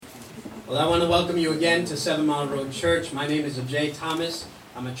Well, I want to welcome you again to 7 Mile Road Church. My name is Ajay Thomas.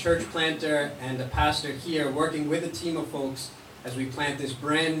 I'm a church planter and a pastor here working with a team of folks as we plant this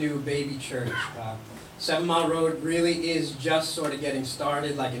brand new baby church. 7 Mile Road really is just sort of getting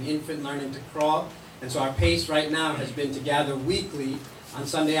started, like an infant learning to crawl. And so our pace right now has been to gather weekly on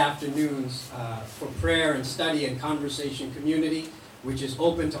Sunday afternoons for prayer and study and conversation community, which is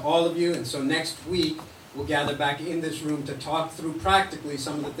open to all of you. And so next week, we'll gather back in this room to talk through practically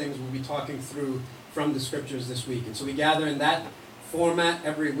some of the things we'll be talking through from the scriptures this week. And so we gather in that format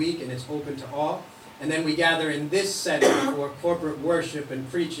every week, and it's open to all. And then we gather in this setting for corporate worship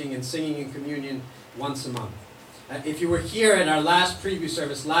and preaching and singing and communion once a month. If you were here at our last preview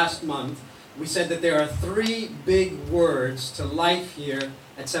service last month, we said that there are three big words to life here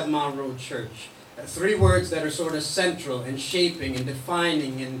at 7 Mile Road Church. Three words that are sort of central and shaping and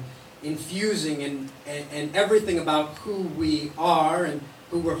defining and infusing and everything about who we are and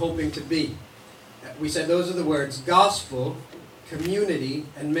who we're hoping to be. We said those are the words gospel, community,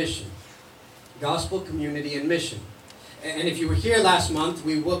 and mission. Gospel, community, and mission. And if you were here last month,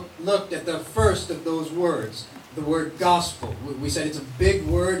 we looked at the first of those words, the word gospel. We said it's a big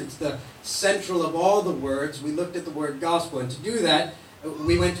word, it's the central of all the words. We looked at the word gospel, and to do that,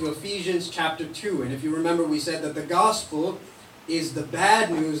 we went to Ephesians chapter 2. And if you remember, we said that the gospel is the bad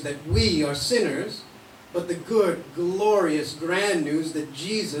news that we are sinners, but the good, glorious, grand news that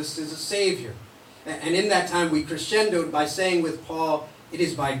Jesus is a Savior. And in that time we crescendoed by saying with Paul, it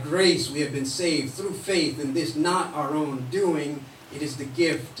is by grace we have been saved through faith, and this not our own doing, it is the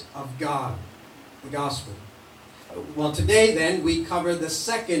gift of God, the gospel. Well, today then we cover the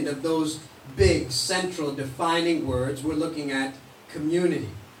second of those big, central, defining words. We're looking at community,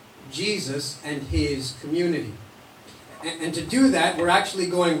 Jesus and His community. And to do that, we're actually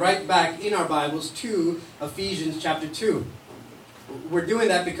going right back in our Bibles to Ephesians chapter 2. We're doing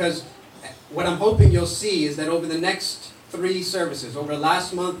that because what I'm hoping you'll see is that over the next three services, over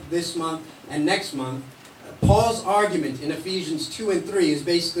last month, this month, and next month, Paul's argument in Ephesians 2 and 3 is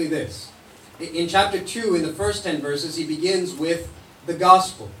basically this. In chapter 2, in the first 10 verses, he begins with the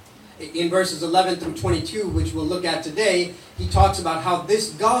gospel. In verses 11 through 22, which we'll look at today, he talks about how this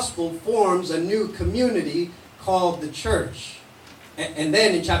gospel forms a new community called the church. And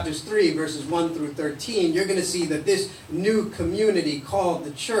then in chapters 3, verses 1 through 13, you're going to see that this new community called the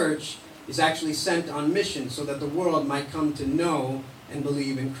church is actually sent on mission so that the world might come to know and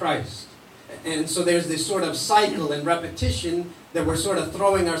believe in Christ. And so there's this sort of cycle and repetition that we're sort of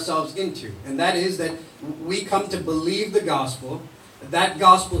throwing ourselves into. And that is that we come to believe the gospel. That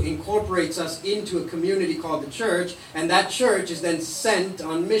gospel incorporates us into a community called the church. And that church is then sent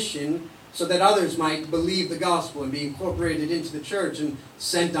on mission so that others might believe the gospel and be incorporated into the church and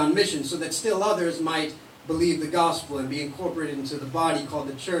sent on mission, so that still others might believe the gospel and be incorporated into the body called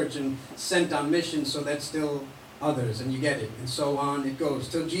the church and sent on mission, so that still others, and you get it, and so on it goes.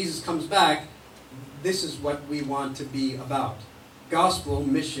 Till Jesus comes back, this is what we want to be about. Gospel,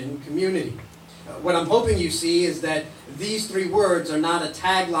 mission, community. What I'm hoping you see is that these three words are not a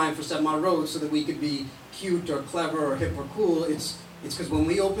tagline for 7 Mile Road so that we could be cute or clever or hip or cool. It's because when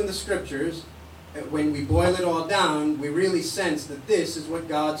we open the scriptures, when we boil it all down, we really sense that this is what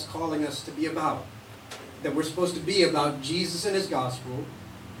God's calling us to be about. That we're supposed to be about Jesus and His gospel,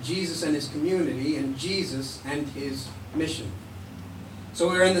 Jesus and His community, and Jesus and His mission. So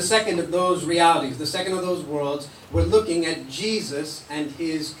we're in the second of those realities, the second of those worlds. We're looking at Jesus and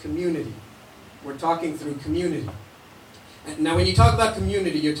His community. We're talking through community. Now when you talk about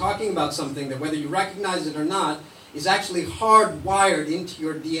community, you're talking about something that, whether you recognize it or not, is actually hardwired into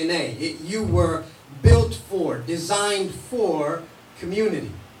your DNA. You were built for, designed for community.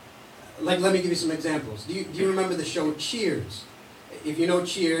 Like, let me give you some examples. Do you remember the show Cheers? If you know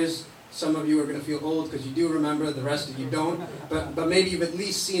Cheers, some of you are going to feel old because you do remember, the rest of you don't. But maybe you've at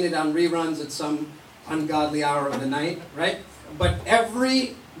least seen it on reruns at some ungodly hour of the night, right? But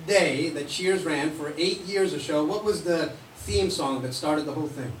every day that Cheers ran for 8 years or so, what was the theme song that started the whole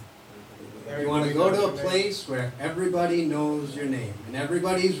thing? You want to go to a place where everybody knows your name, and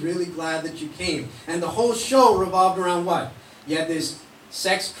everybody's really glad that you came. And the whole show revolved around what? You had this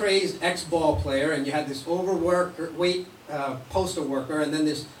sex-crazed ex-ball player, and you had this overweight postal worker, and then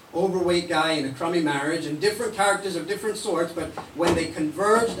this overweight guy in a crummy marriage, and different characters of different sorts, but when they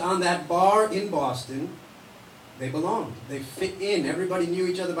converged on that bar in Boston, they belonged. They fit in. Everybody knew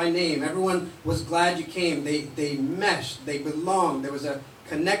each other by name. Everyone was glad you came. They meshed. They belonged. There was a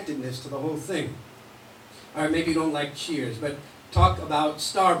connectedness to the whole thing. All right, maybe you don't like Cheers, but talk about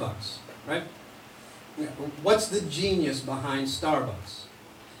Starbucks, right? What's the genius behind Starbucks?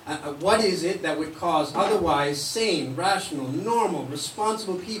 What is it that would cause otherwise sane, rational, normal,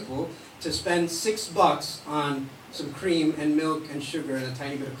 responsible people to spend $6 on some cream and milk and sugar and a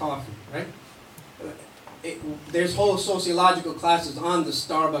tiny bit of coffee, right? There's whole sociological classes on the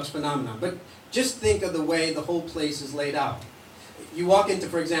Starbucks phenomenon, but just think of the way the whole place is laid out. You walk into,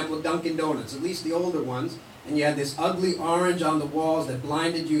 for example, Dunkin' Donuts, at least the older ones, and you had this ugly orange on the walls that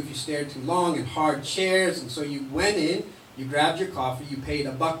blinded you if you stared too long, and hard chairs, and so you went in, you grabbed your coffee, you paid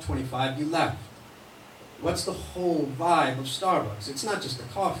 $1.25, you left. What's the whole vibe of Starbucks? It's not just the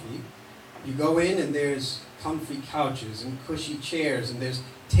coffee. You go in and there's comfy couches and cushy chairs and there's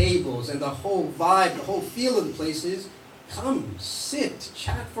tables, and the whole vibe, the whole feel of the place is come, sit,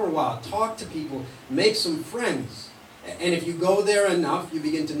 chat for a while, talk to people, make some friends. And if you go there enough, you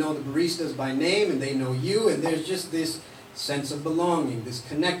begin to know the baristas by name and they know you, and there's just this sense of belonging, this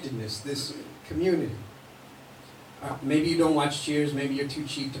connectedness, this community. Maybe you don't watch Cheers, maybe you're too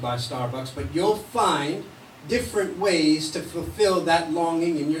cheap to buy Starbucks, but you'll find different ways to fulfill that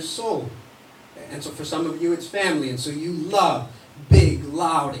longing in your soul. And so for some of you it's family, and so you love big,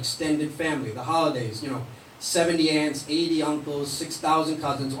 loud, extended family, the holidays, 70 aunts, 80 uncles, 6,000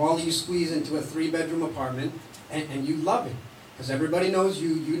 cousins, all of you squeeze into a 3-bedroom apartment, and you love it. Because everybody knows you,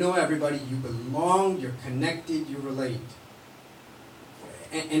 you know everybody, you belong, you're connected, you relate.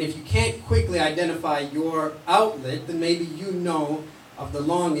 And if you can't quickly identify your outlet, then maybe you know of the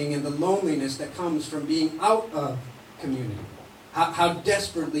longing and the loneliness that comes from being out of community. How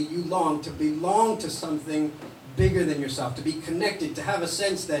desperately you long to belong to something bigger than yourself, to be connected, to have a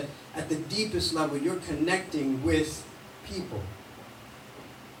sense that at the deepest level you're connecting with people.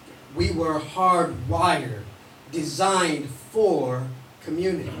 We were hardwired, designed for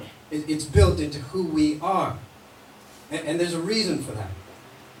community. It's built into who we are. And there's a reason for that.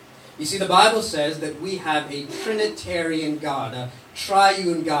 You see, the Bible says that we have a Trinitarian God, a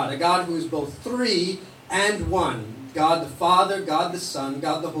triune God, a God who is both three and one. God the Father, God the Son,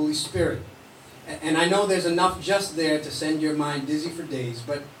 God the Holy Spirit. And I know there's enough just there to send your mind dizzy for days,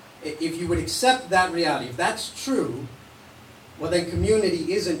 but if you would accept that reality, if that's true, well then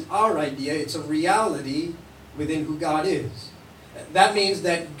community isn't our idea, it's a reality within who God is. That means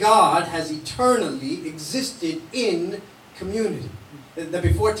that God has eternally existed in community. That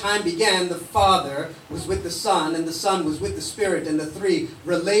before time began, the Father was with the Son, and the Son was with the Spirit, and the three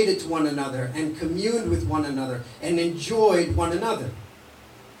related to one another, and communed with one another, and enjoyed one another.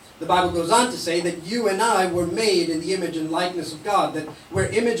 The Bible goes on to say that you and I were made in the image and likeness of God, that we're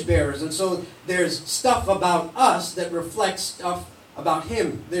image bearers, and so there's stuff about us that reflects stuff about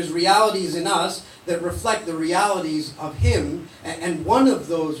Him. There's realities in us that reflect the realities of Him, and one of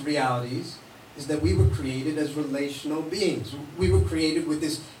those realities is that we were created as relational beings. We were created with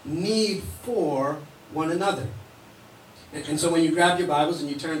this need for one another. And so when you grab your Bibles and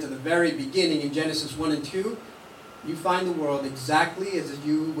you turn to the very beginning in Genesis 1 and 2, you find the world exactly as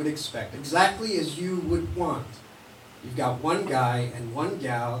you would expect, exactly as you would want. You've got one guy and one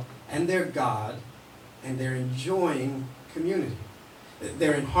gal and their God, and they're enjoying community.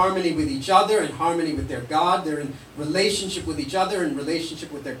 They're in harmony with each other, in harmony with their God. They're in relationship with each other, in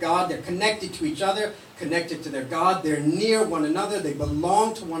relationship with their God. They're connected to each other, connected to their God. They're near one another. They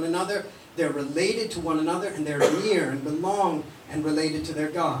belong to one another. They're related to one another, and they're near and belong and related to their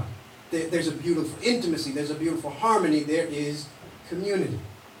God. There's a beautiful intimacy. There's a beautiful harmony. There is community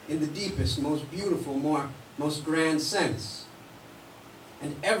in the deepest, most beautiful, most grand sense.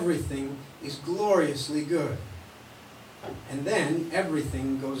 And everything is gloriously good. And then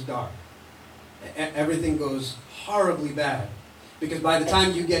everything goes dark. Everything goes horribly bad. Because by the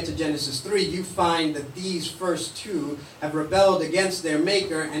time you get to Genesis 3, you find that these first two have rebelled against their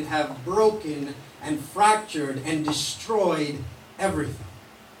Maker and have broken and fractured and destroyed everything.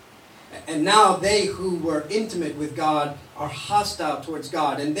 And now they who were intimate with God are hostile towards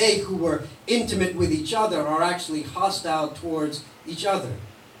God. And they who were intimate with each other are actually hostile towards each other.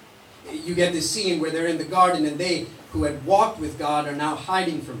 You get this scene where they're in the garden and they who had walked with God are now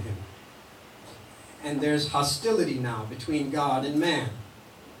hiding from Him. And there's hostility now between God and man.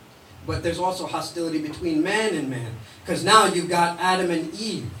 But there's also hostility between man and man. Because now you've got Adam and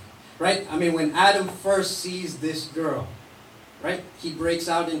Eve, right? I mean, when Adam first sees this girl, right? He breaks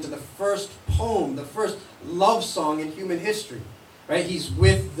out into the first poem, the first love song in human history, right? He's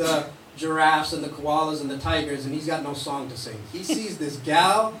with the giraffes and the koalas and the tigers, and he's got no song to sing. He sees this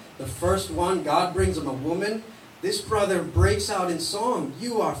gal, the first one. God brings him a woman. This brother breaks out in song.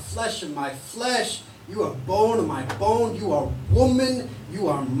 You are flesh of my flesh. You are bone of my bone. You are woman. You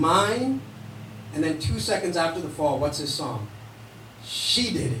are mine. And then 2 seconds after the fall, what's his song?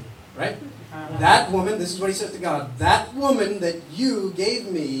 She did it, right? That woman, this is what he says to God, that woman that you gave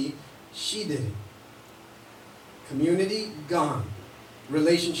me, she did it. Community gone.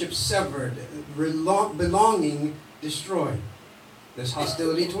 Relationship severed. Belonging destroyed. There's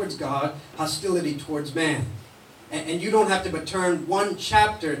hostility towards God, hostility towards man. And you don't have to but turn one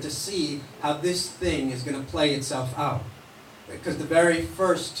chapter to see how this thing is going to play itself out. Because the very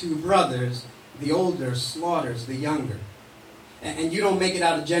first two brothers, the older slaughters the younger. And you don't make it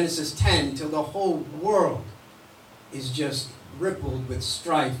out of Genesis 10 till the whole world is just rippled with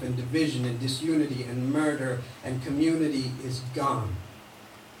strife and division and disunity and murder, and community is gone.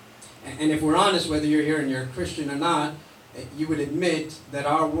 And if we're honest, whether you're here and you're a Christian or not, you would admit that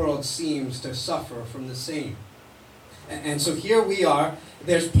our world seems to suffer from the same. And so here we are.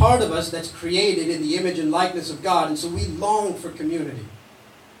 There's part of us that's created in the image and likeness of God, and so we long for community.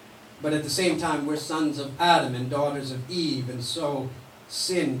 But at the same time, we're sons of Adam and daughters of Eve, and so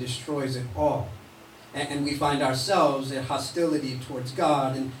sin destroys it all. And we find ourselves in hostility towards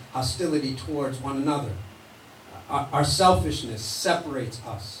God and hostility towards one another. Our selfishness separates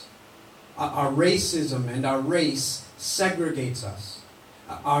us. Our racism and our race segregates us.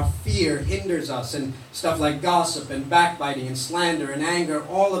 Our fear hinders us, and stuff like gossip and backbiting and slander and anger,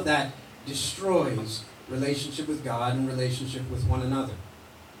 all of that destroys relationship with God and relationship with one another.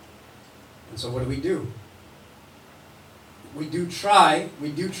 And so what do? We do try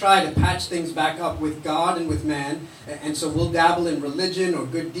to patch things back up with God and with man, and so we'll dabble in religion or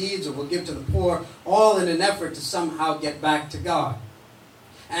good deeds, or we'll give to the poor, all in an effort to somehow get back to God.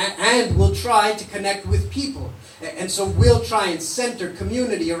 And we'll try to connect with people. And so we'll try and center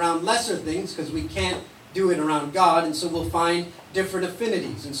community around lesser things because we can't do it around God. And so we'll find different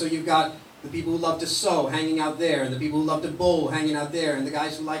affinities. And so you've got the people who love to sew hanging out there, and the people who love to bowl hanging out there, and the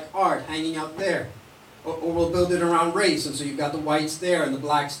guys who like art hanging out there. Or we'll build it around race. And so you've got the whites there, and the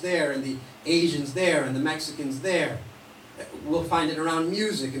blacks there, and the Asians there, and the Mexicans there. We'll find it around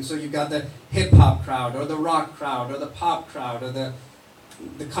music. And so you've got the hip-hop crowd, or the rock crowd, or the pop crowd, or the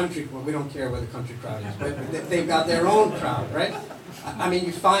country, well, we don't care where the country crowd is, but they've got their own crowd, right? I mean,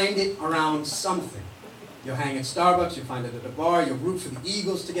 you find it around something. You'll hang at Starbucks, you'll find it at a bar, you'll root for the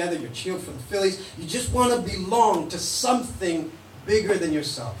Eagles together, you'll cheer for the Phillies. You just want to belong to something bigger than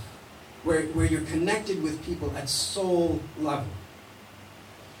yourself, where you're connected with people at soul level.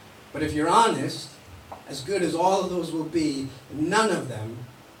 But if you're honest, as good as all of those will be, none of them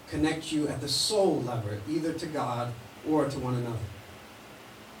connect you at the soul level, either to God or to one another.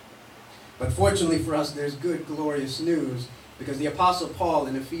 But fortunately for us, there's good, glorious news, because the Apostle Paul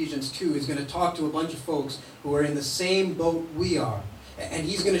in Ephesians 2 is going to talk to a bunch of folks who are in the same boat we are. And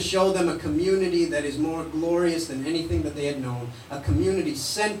he's going to show them a community that is more glorious than anything that they had known. A community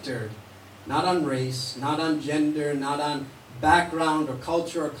centered, not on race, not on gender, not on background or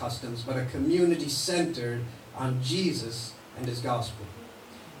culture or customs, but a community centered on Jesus and his gospel.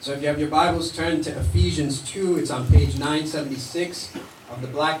 So if you have your Bibles, turn to Ephesians 2. It's on page 976 of the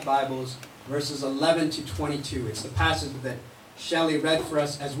Black Bibles, verses 11 to 22. It's the passage that Shelley read for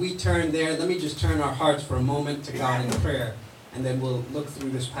us. As we turn there, let me just turn our hearts for a moment to God in prayer, and then we'll look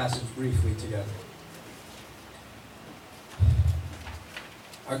through this passage briefly together.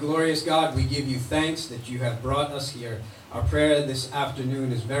 Our glorious God, we give you thanks that you have brought us here. Our prayer this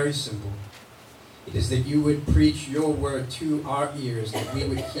afternoon is very simple. It is that you would preach your word to our ears, that we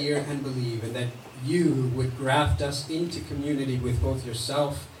would hear and believe, and that you would graft us into community with both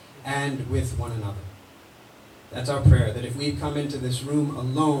yourself and with one another. That's our prayer, that if we come into this room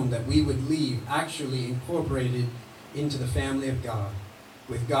alone, that we would leave actually incorporated into the family of God,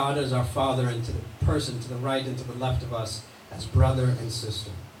 with God as our Father, and to the person to the right and to the left of us as brother and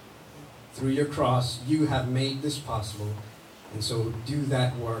sister. Through your cross, you have made this possible, and so do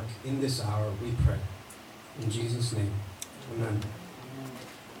that work in this hour, we pray. In Jesus' name, amen.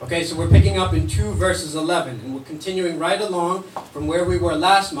 Okay, so we're picking up in 2 verses 11, and we're continuing right along from where we were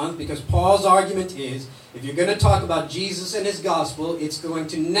last month, because Paul's argument is, if you're going to talk about Jesus and his gospel, it's going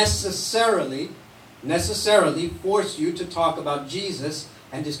to necessarily force you to talk about Jesus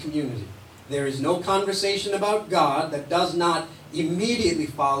and his community. There is no conversation about God that does not immediately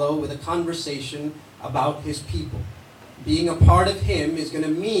follow with a conversation about his people. Being a part of him is going to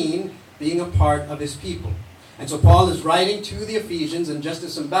mean being a part of his people. And so Paul is writing to the Ephesians, and just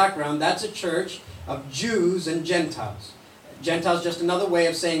as some background, that's a church of Jews and Gentiles. Gentiles, just another way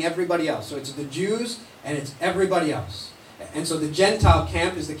of saying everybody else. So it's the Jews and it's everybody else. And so the Gentile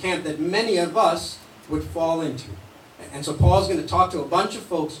camp is the camp that many of us would fall into. And so Paul's going to talk to a bunch of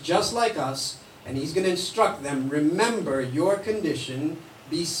folks just like us, and he's going to instruct them, remember your condition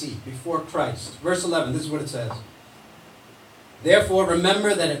BC, before Christ. Verse 11, this is what it says. Therefore,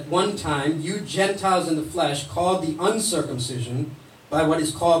 remember that at one time you Gentiles in the flesh, called the uncircumcision by what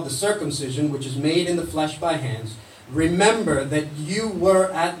is called the circumcision, which is made in the flesh by hands, remember that you were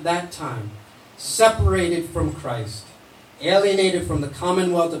at that time separated from Christ, alienated from the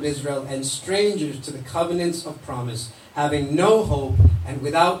commonwealth of Israel, and strangers to the covenants of promise, having no hope and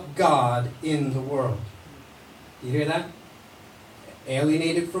without God in the world. You hear that?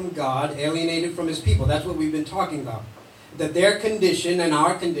 Alienated from God, alienated from his people. That's what we've been talking about. That their condition and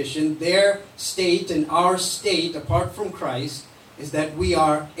our condition, their state and our state apart from Christ, is that we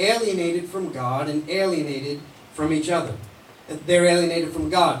are alienated from God and alienated from each other. They're alienated from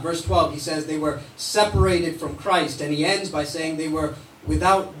God. Verse 12, he says they were separated from Christ, and he ends by saying they were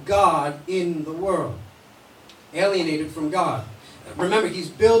without God in the world. Alienated from God. Remember, he's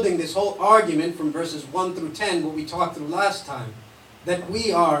building this whole argument from verses 1 through 10, what we talked through last time, that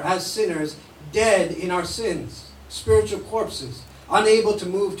we are, as sinners, dead in our sins. Spiritual corpses, unable to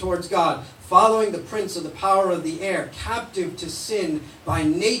move towards God, following the prince of the power of the air, captive to sin, by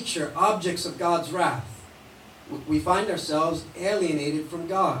nature objects of God's wrath. We find ourselves alienated from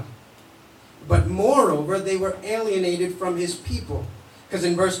God. But moreover, they were alienated from his people. Because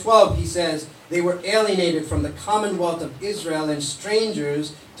in verse 12 he says, they were alienated from the commonwealth of Israel and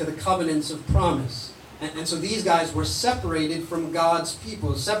strangers to the covenants of promise. And so these guys were separated from God's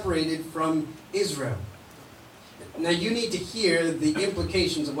people, separated from Israel. Now you need to hear the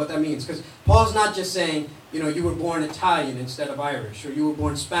implications of what that means, because Paul's not just saying, you were born Italian instead of Irish, or you were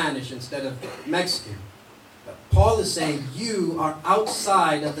born Spanish instead of Mexican. Paul is saying you are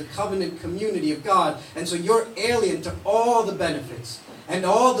outside of the covenant community of God, and so you're alien to all the benefits and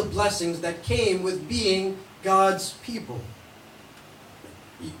all the blessings that came with being God's people.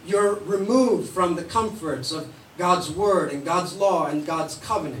 You're removed from the comforts of God's word and God's law and God's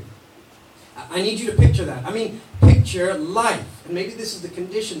covenant. I need you to picture that. Picture life. And maybe this is the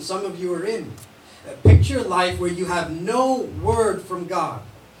condition some of you are in. Picture life where you have no word from God.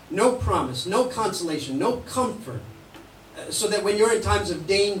 No promise, no consolation, no comfort. So that when you're in times of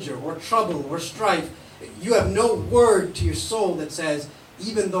danger or trouble or strife, you have no word to your soul that says,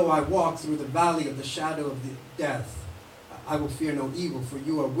 even though I walk through the valley of the shadow of the death, I will fear no evil, for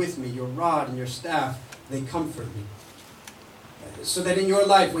you are with me. Your rod and your staff, they comfort me. So that in your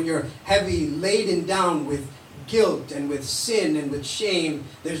life, when you're heavy, laden down with guilt and with sin and with shame,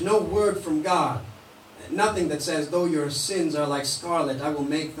 there's no word from God. Nothing that says, though your sins are like scarlet, I will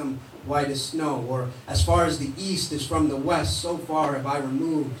make them white as snow. Or as far as the east is from the west, so far have I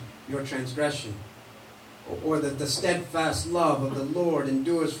removed your transgression. Or that the steadfast love of the Lord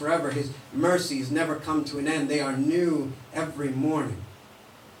endures forever. His mercies never come to an end. They are new every morning.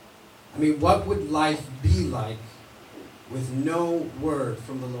 What would life be like with no word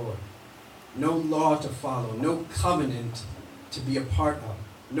from the Lord? No law to follow, no covenant to be a part of,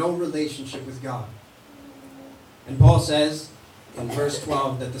 no relationship with God. And Paul says in verse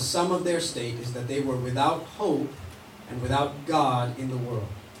 12 that the sum of their state is that they were without hope and without God in the world.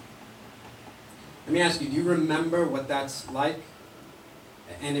 Let me ask you, do you remember what that's like?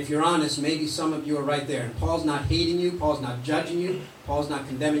 And if you're honest, maybe some of you are right there. And Paul's not hating you, Paul's not judging you, Paul's not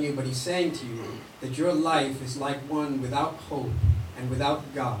condemning you, but he's saying to you that your life is like one without hope and without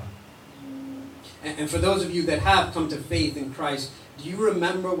God. And for those of you that have come to faith in Christ, do you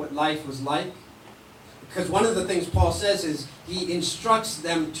remember what life was like? Because one of the things Paul says is he instructs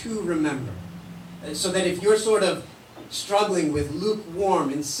them to remember. So that if you're sort of struggling with lukewarm,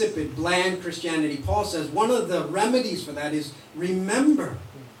 insipid, bland Christianity, Paul says one of the remedies for that is remember.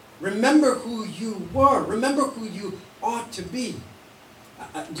 Remember who you were. Remember who you ought to be.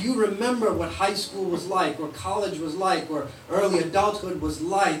 Do you remember what high school was like, or college was like, or early adulthood was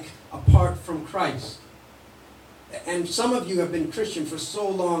like apart from Christ? And some of you have been Christian for so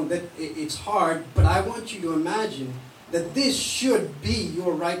long that it's hard, but I want you to imagine that this should be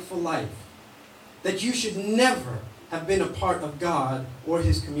your rightful life. That you should never have been a part of God or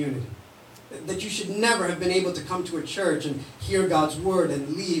His community. That you should never have been able to come to a church and hear God's word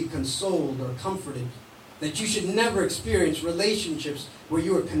and leave consoled or comforted. That you should never experience relationships where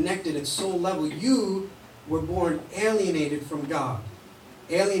you are connected at soul level. You were born alienated from God,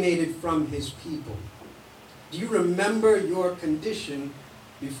 alienated from His people. Do you remember your condition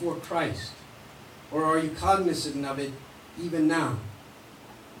before Christ? Or are you cognizant of it even now?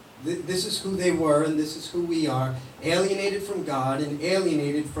 This is who they were and this is who we are, alienated from God and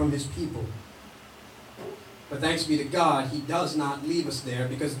alienated from His people. But thanks be to God, He does not leave us there,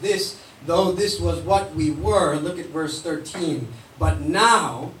 because though this was what we were, look at verse 13. But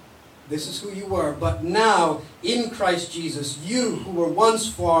now, this is who you were, but now in Christ Jesus, you who were once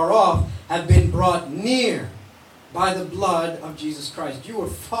far off have been brought near by the blood of Jesus Christ. You were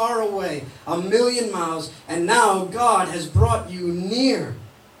far away, 1,000,000 miles, and now God has brought you near.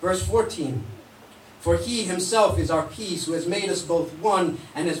 Verse 14. For he himself is our peace, who has made us both one,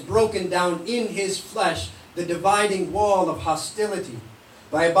 and has broken down in his flesh the dividing wall of hostility,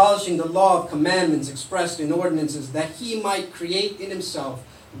 by abolishing the law of commandments expressed in ordinances, that he might create in himself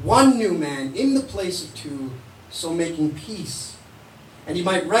one new man in the place of two, so making peace. And he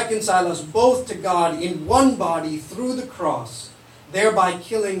might reconcile us both to God in one body through the cross, thereby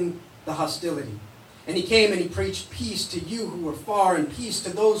killing the hostility. And he came and he preached peace to you who were far, and peace to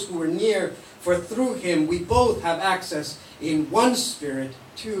those who were near, for through him we both have access in one Spirit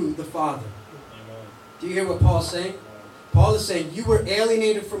to the Father. Amen. Do you hear what Paul's saying? Paul is saying you were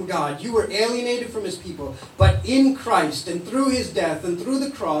alienated from God, you were alienated from his people, but in Christ and through his death and through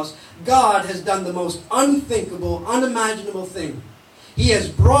the cross, God has done the most unthinkable, unimaginable thing. He has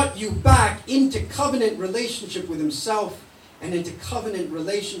brought you back into covenant relationship with himself and into covenant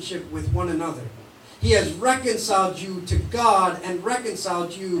relationship with one another. He has reconciled you to God and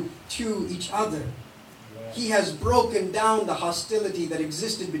reconciled you to each other. He has broken down the hostility that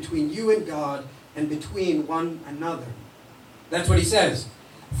existed between you and God and between one another. That's what he says.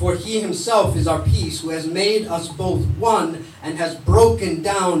 For he himself is our peace, who has made us both one and has broken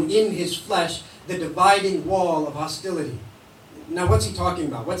down in his flesh the dividing wall of hostility. Now what's he talking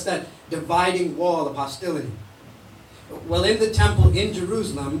about? What's that dividing wall of hostility? Well, in the temple in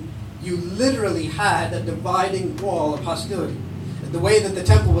Jerusalem, you literally had a dividing wall of hostility. The way that the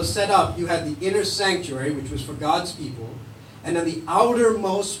temple was set up, you had the inner sanctuary, which was for God's people, and on the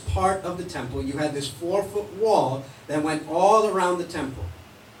outermost part of the temple, you had this 4-foot wall that went all around the temple.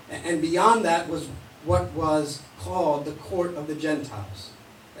 And beyond that was what was called the court of the Gentiles.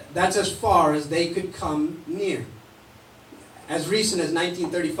 That's as far as they could come near. As recent as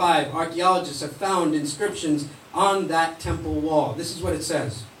 1935, archaeologists have found inscriptions on that temple wall. This is what it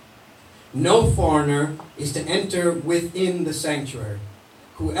says. No foreigner is to enter within the sanctuary.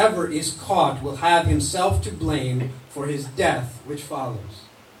 Whoever is caught will have himself to blame for his death which follows.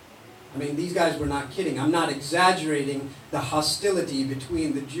 I mean, these guys were not kidding. I'm not exaggerating the hostility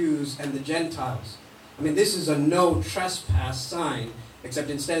between the Jews and the Gentiles. I mean, this is a no trespass sign, except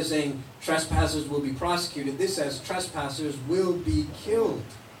instead of saying trespassers will be prosecuted, this says trespassers will be killed.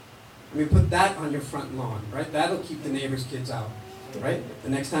 I mean, put that on your front lawn, right? That'll keep the neighbor's kids out. Right? The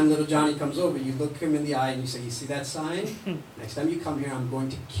next time little Johnny comes over, you look him in the eye and you say, you see that sign? Next time you come here, I'm going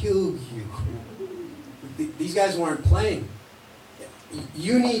to kill you. These guys weren't playing.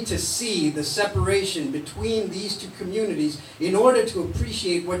 You need to see the separation between these two communities in order to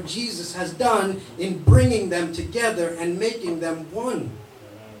appreciate what Jesus has done in bringing them together and making them one.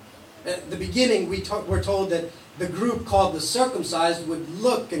 At the beginning, we're told that the group called the circumcised would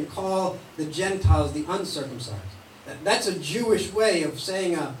look and call the Gentiles the uncircumcised. That's a Jewish way of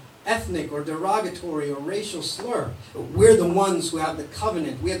saying a ethnic or derogatory or racial slur. We're the ones who have the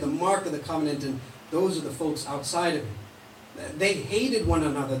covenant. We have the mark of the covenant, and those are the folks outside of it. They hated one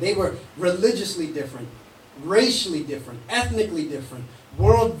another. They were religiously different, racially different, ethnically different,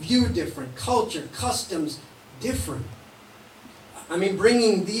 worldview different, culture, customs different. I mean,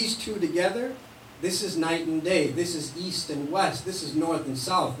 bringing these two together, this is night and day. This is east and west. This is north and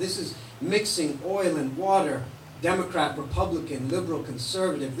south. This is mixing oil and water. Democrat, Republican, liberal,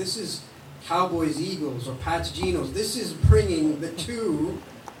 conservative. This is Cowboys, Eagles, or Pats, Genos. This is bringing the two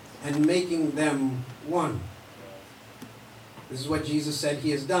and making them one. This is what Jesus said he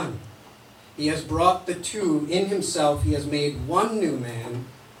has done. He has brought the two in himself. He has made one new man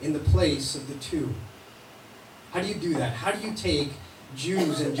in the place of the two. How do you do that? How do you take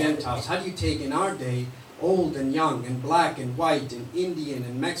Jews and Gentiles? How do you take, in our day, old and young, and black and white, and Indian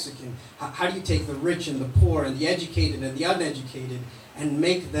and Mexican? How do you take the rich and the poor, and the educated and the uneducated, and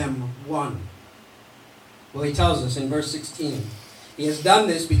make them one? Well, he tells us in verse 16, he has done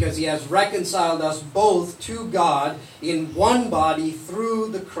this because he has reconciled us both to God in one body through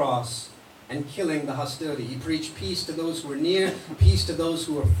the cross, and killing the hostility. He preached peace to those who were near, peace to those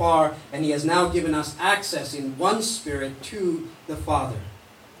who were far, and he has now given us access in one Spirit to the Father.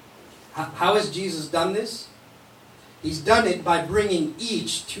 How has Jesus done this? He's done it by bringing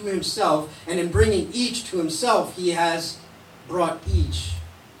each to himself, and in bringing each to himself, he has brought each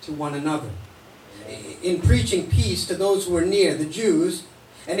to one another. In preaching peace to those who are near, the Jews,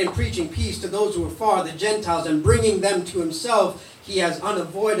 and in preaching peace to those who are far, the Gentiles, and bringing them to himself, he has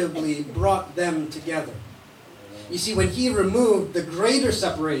unavoidably brought them together. You see, when he removed the greater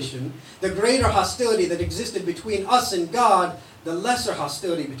separation, the greater hostility that existed between us and God, the lesser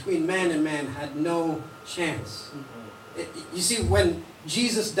hostility between man and man had no chance. You see, when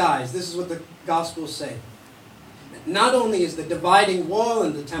Jesus dies, this is what the Gospels say. Not only is the dividing wall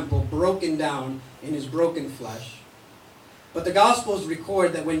in the temple broken down in his broken flesh, but the Gospels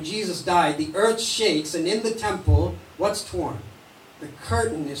record that when Jesus died, the earth shakes, and in the temple, what's torn? The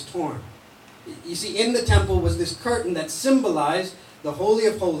curtain is torn. You see, in the temple was this curtain that symbolized the Holy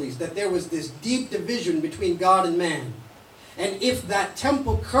of Holies, that there was this deep division between God and man. And if that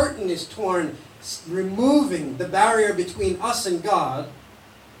temple curtain is torn, removing the barrier between us and God,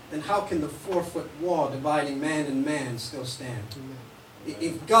 then how can the 4-foot wall dividing man and man still stand?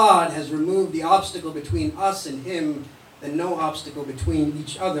 If God has removed the obstacle between us and him, then no obstacle between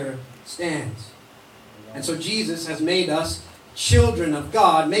each other stands. And so Jesus has made us children of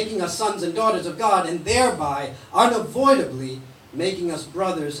God, making us sons and daughters of God, and thereby, unavoidably, making us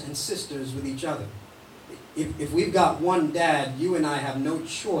brothers and sisters with each other. If we've got one dad, you and I have no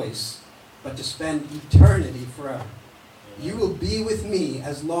choice but to spend eternity forever. You will be with me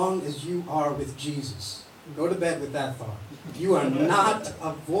as long as you are with Jesus. Go to bed with that thought. You are not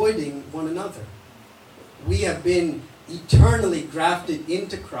avoiding one another. We have been eternally grafted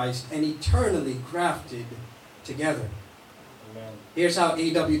into Christ and eternally grafted together. Amen. Here's how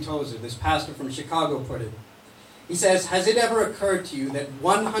A.W. Tozer, this pastor from Chicago, put it. He says, has it ever occurred to you that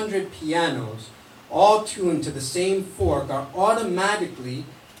 100 pianos, all tuned to the same fork, are automatically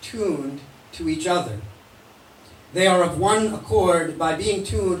tuned to each other? They are of one accord by being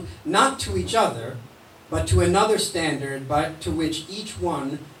tuned not to each other, but to another standard to which each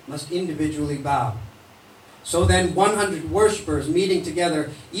one must individually bow. So then 100 worshipers meeting together,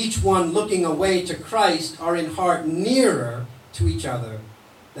 each one looking away to Christ, are in heart nearer to each other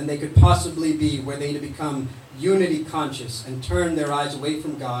than they could possibly be were they to become unity conscious and turn their eyes away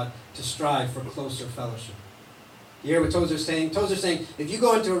from God to strive for closer fellowship. You hear what Tozer's saying? Tozer's saying, if you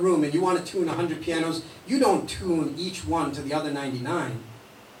go into a room and you want to tune 100 pianos, you don't tune each one to the other 99.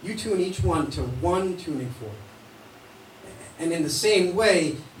 You tune each one to one tuning fork. And in the same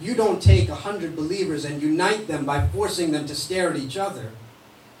way, you don't take 100 believers and unite them by forcing them to stare at each other.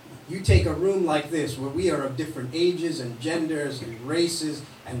 You take a room like this where we are of different ages and genders and races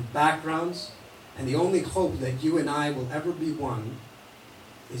and backgrounds, and the only hope that you and I will ever be one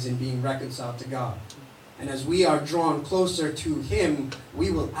is in being reconciled to God. And as we are drawn closer to him,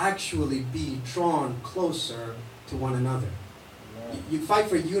 we will actually be drawn closer to one another. You fight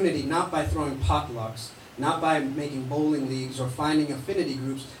for unity not by throwing potlucks, not by making bowling leagues or finding affinity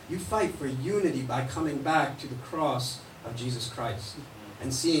groups. You fight for unity by coming back to the cross of Jesus Christ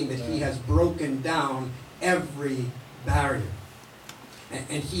and seeing that he has broken down every barrier.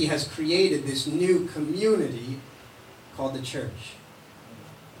 And he has created this new community called the church.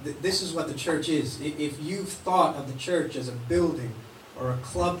 This is what the church is. If you've thought of the church as a building or a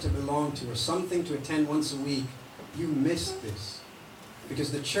club to belong to or something to attend once a week, you missed this.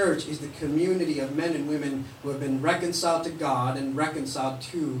 Because the church is the community of men and women who have been reconciled to God and reconciled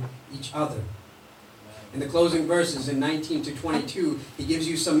to each other. In the closing verses in 19 to 22, he gives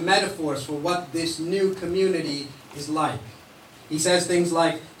you some metaphors for what this new community is like. He says things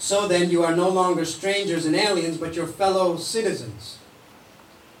like, so then you are no longer strangers and aliens, but your fellow citizens.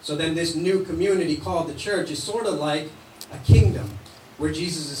 So then this new community called the church is sort of like a kingdom where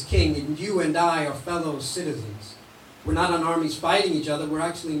Jesus is king and you and I are fellow citizens. We're not on armies fighting each other. We're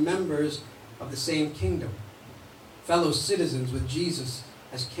actually members of the same kingdom. Fellow citizens with Jesus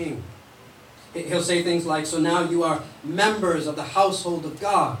as king. He'll say things like, so now you are members of the household of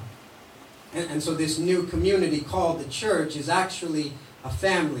God. And so this new community called the church is actually a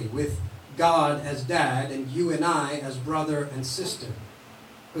family with God as dad and you and I as brother and sister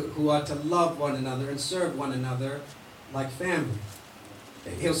who are to love one another and serve one another like family.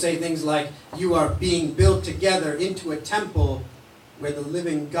 He'll say things like, you are being built together into a temple where the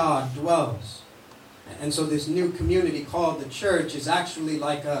living God dwells. And so this new community called the church is actually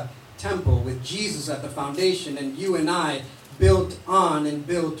like a temple with Jesus at the foundation and you and I built on and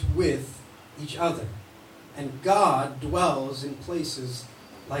built with each other. And God dwells in places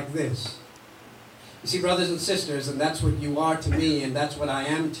like this. You see, brothers and sisters, and that's what you are to me and that's what I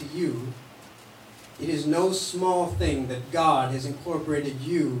am to you, it is no small thing that God has incorporated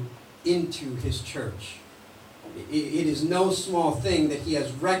you into his church. It is no small thing that he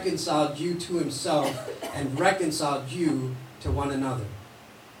has reconciled you to himself and reconciled you to one another.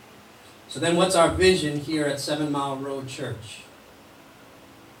 So then what's our vision here at 7 Mile Road Church?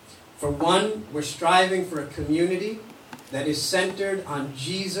 For one, we're striving for a community that is centered on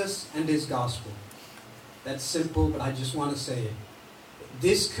Jesus and his gospel. That's simple, but I just want to say it.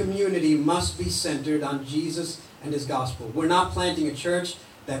 This community must be centered on Jesus and his gospel. We're not planting a church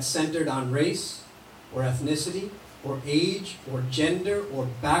that's centered on race or ethnicity or age or gender or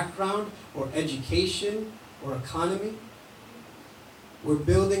background or education or economy. We're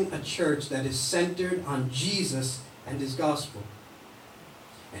building a church that is centered on Jesus and his gospel.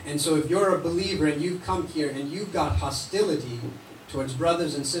 And so if you're a believer and you've come here and you've got hostility towards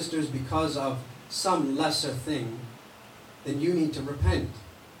brothers and sisters because of some lesser thing, then you need to repent.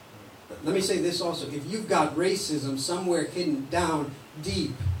 Let me say this also. If you've got racism somewhere hidden down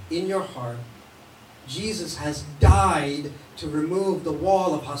deep in your heart, Jesus has died to remove the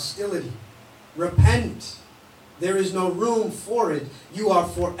wall of hostility. Repent. There is no room for it. You are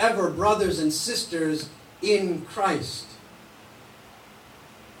forever brothers and sisters in Christ.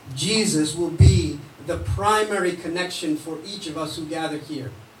 Jesus will be the primary connection for each of us who gather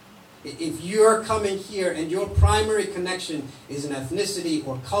here. If you're coming here and your primary connection is an ethnicity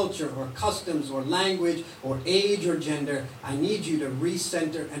or culture or customs or language or age or gender, I need you to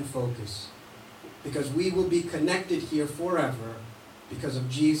recenter and focus. Because we will be connected here forever because of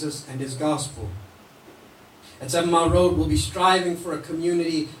Jesus and his gospel. At 7 Mile Road, we'll be striving for a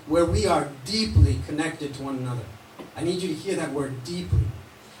community where we are deeply connected to one another. I need you to hear that word, deeply.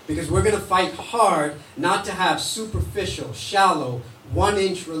 Because we're going to fight hard not to have superficial, shallow,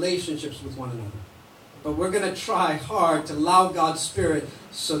 one-inch relationships with one another. But we're going to try hard to allow God's Spirit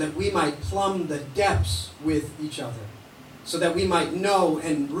so that we might plumb the depths with each other. So that we might know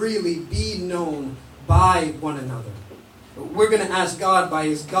and really be known by one another. We're going to ask God by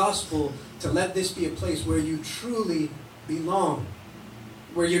his gospel to let this be a place where you truly belong.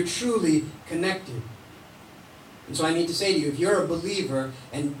 Where you're truly connected. And so I need to say to you, if you're a believer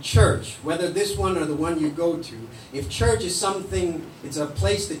and church, whether this one or the one you go to, if church is something, it's a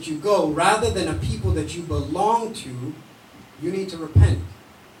place that you go rather than a people that you belong to, you need to repent.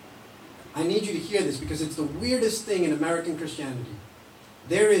 I need you to hear this because it's the weirdest thing in American Christianity.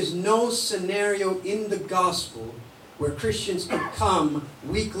 There is no scenario in the gospel where Christians could come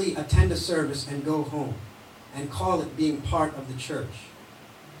weekly, attend a service, and go home and call it being part of the church.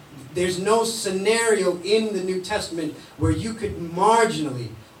 There's no scenario in the New Testament where you could marginally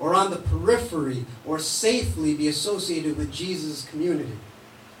or on the periphery or safely be associated with Jesus' community.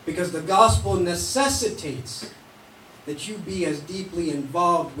 Because the gospel necessitates that you be as deeply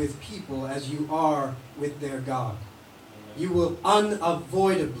involved with people as you are with their God. You will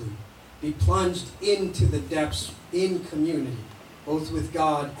unavoidably be plunged into the depths in community, both with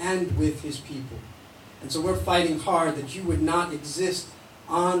God and with his people. And so we're fighting hard that you would not exist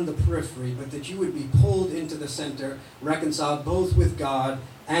on the periphery, but that you would be pulled into the center, reconciled both with God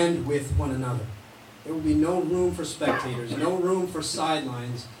and with one another. There will be no room for spectators, no room for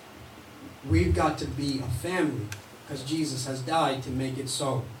sidelines. We've got to be a family because Jesus has died to make it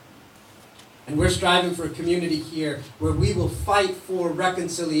so. And we're striving for a community here where we will fight for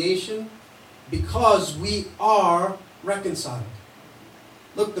reconciliation because we are reconciled.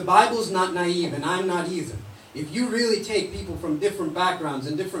 Look, the Bible's not naive, and I'm not either. If you really take people from different backgrounds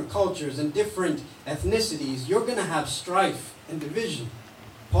and different cultures and different ethnicities, you're going to have strife and division.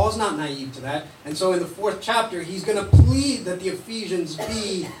 Paul's not naive to that. And so in the 4th chapter, he's going to plead that the Ephesians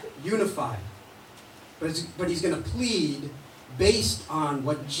be unified. But he's going to plead based on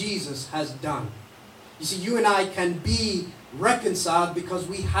what Jesus has done. You see, you and I can be reconciled because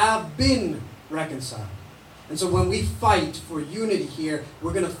we have been reconciled. And so when we fight for unity here,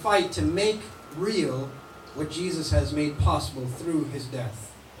 we're going to fight to make real what Jesus has made possible through his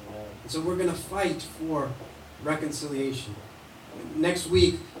death. And so we're going to fight for reconciliation. Next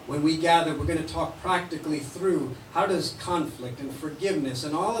week, when we gather, we're going to talk practically through how does conflict and forgiveness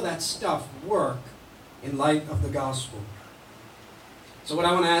and all of that stuff work in light of the gospel. So what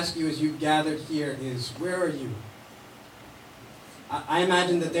I want to ask you as you've gathered here is, where are you? I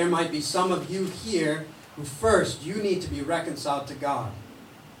imagine that there might be some of you here who first, you need to be reconciled to God.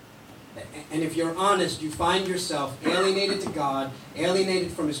 And if you're honest, you find yourself alienated to God,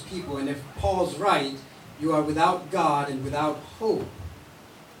 alienated from his people. And if Paul's right, you are without God and without hope.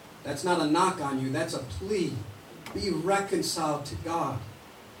 That's not a knock on you, that's a plea. Be reconciled to God.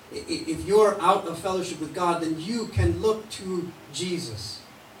 If you're out of fellowship with God, then you can look to Jesus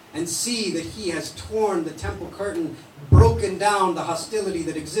and see that he has torn the temple curtain, broken down the hostility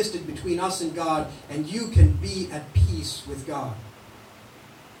that existed between us and God, and you can be at peace with God.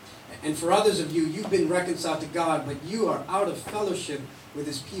 And for others of you, you've been reconciled to God, but you are out of fellowship with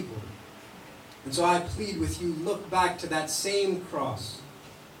his people. And so I plead with you, look back to that same cross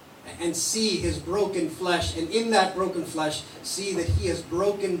and see his broken flesh. And in that broken flesh, see that he has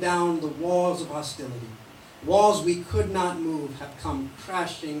broken down the walls of hostility. Walls we could not move have come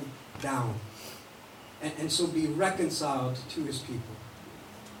crashing down. And so be reconciled to his people.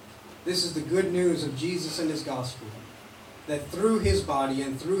 This is the good news of Jesus and his gospel. That through his body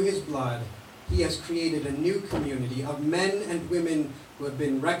and through his blood, He has created a new community of men and women who have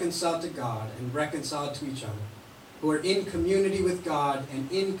been reconciled to God and reconciled to each other, who are in community with God and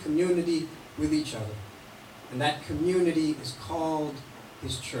in community with each other. And that community is called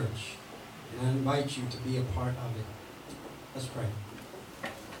His church. And I invite you to be a part of it. Let's pray.